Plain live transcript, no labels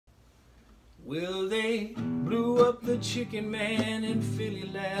Well, they blew up the Chicken Man in Philly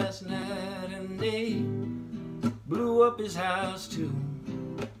last night, and they blew up his house too.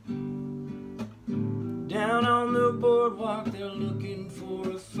 Down on the boardwalk they're looking for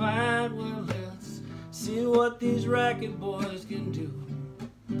a fight. Well, let's see what these racket boys can do.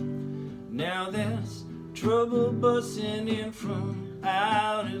 Now there's trouble busting in from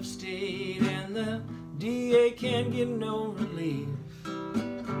out of state, and the DA can't get no relief.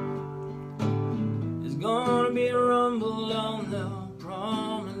 There's gonna be a rumble on the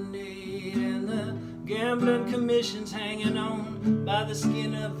promenade, and the gambling commission's hanging on by the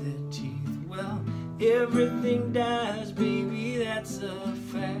skin of their teeth. Well, everything dies, baby, that's a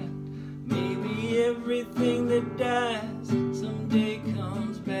fact. Maybe everything that dies someday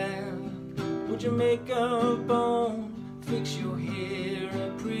comes back. Put your makeup on, fix your hair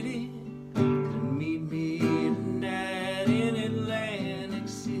up pretty, and meet me tonight in Atlantic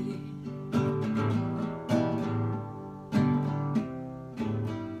City.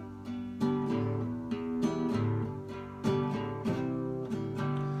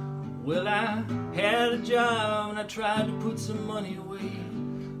 Well, I had a job and I tried to put some money away,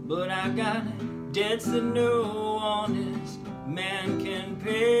 but I got debts that no honest man can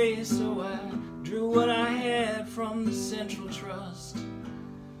pay. So I drew what I had from the Central Trust,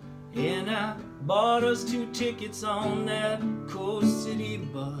 and I bought us 2 tickets on that Coast City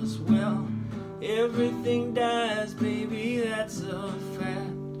bus. Well, everything dies, baby, that's a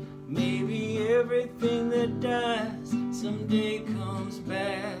fact. Maybe everything that dies someday comes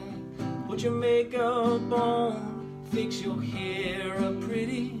back. Put your makeup on, fix your hair up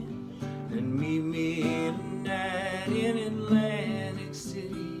pretty, and meet me tonight in Atlantic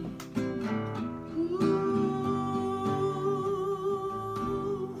City. Ooh,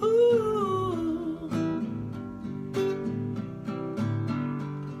 ooh,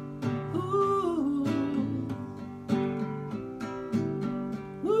 ooh,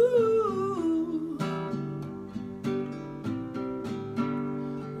 ooh.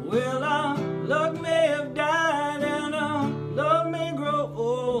 Well, our luck may have died and our love may grow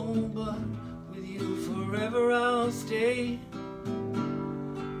old, but with you forever I'll stay.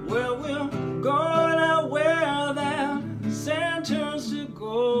 Well, we'll go out where that sand turns to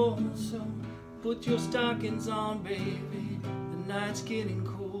gold. So put your stockings on, baby, the night's getting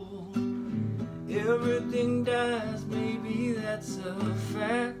cold. Everything dies, maybe that's a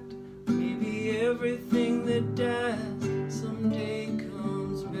fact. Maybe everything that dies someday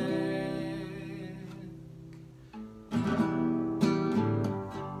comes back.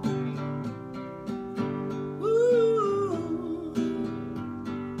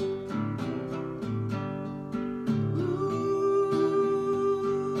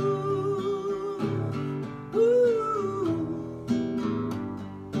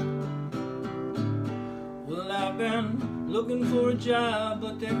 I've been looking for a job,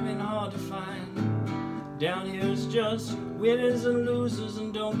 but they've been hard to find. Down here's just winners and losers,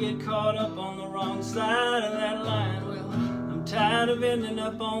 and don't get caught up on the wrong side of that line. Well, I'm tired of ending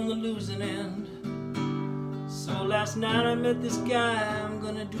up on the losing end. So last night I met this guy, I'm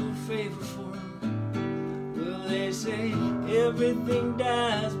gonna do a favor for him. Well, they say everything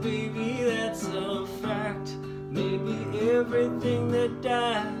dies, baby, that's a fact. Maybe everything that dies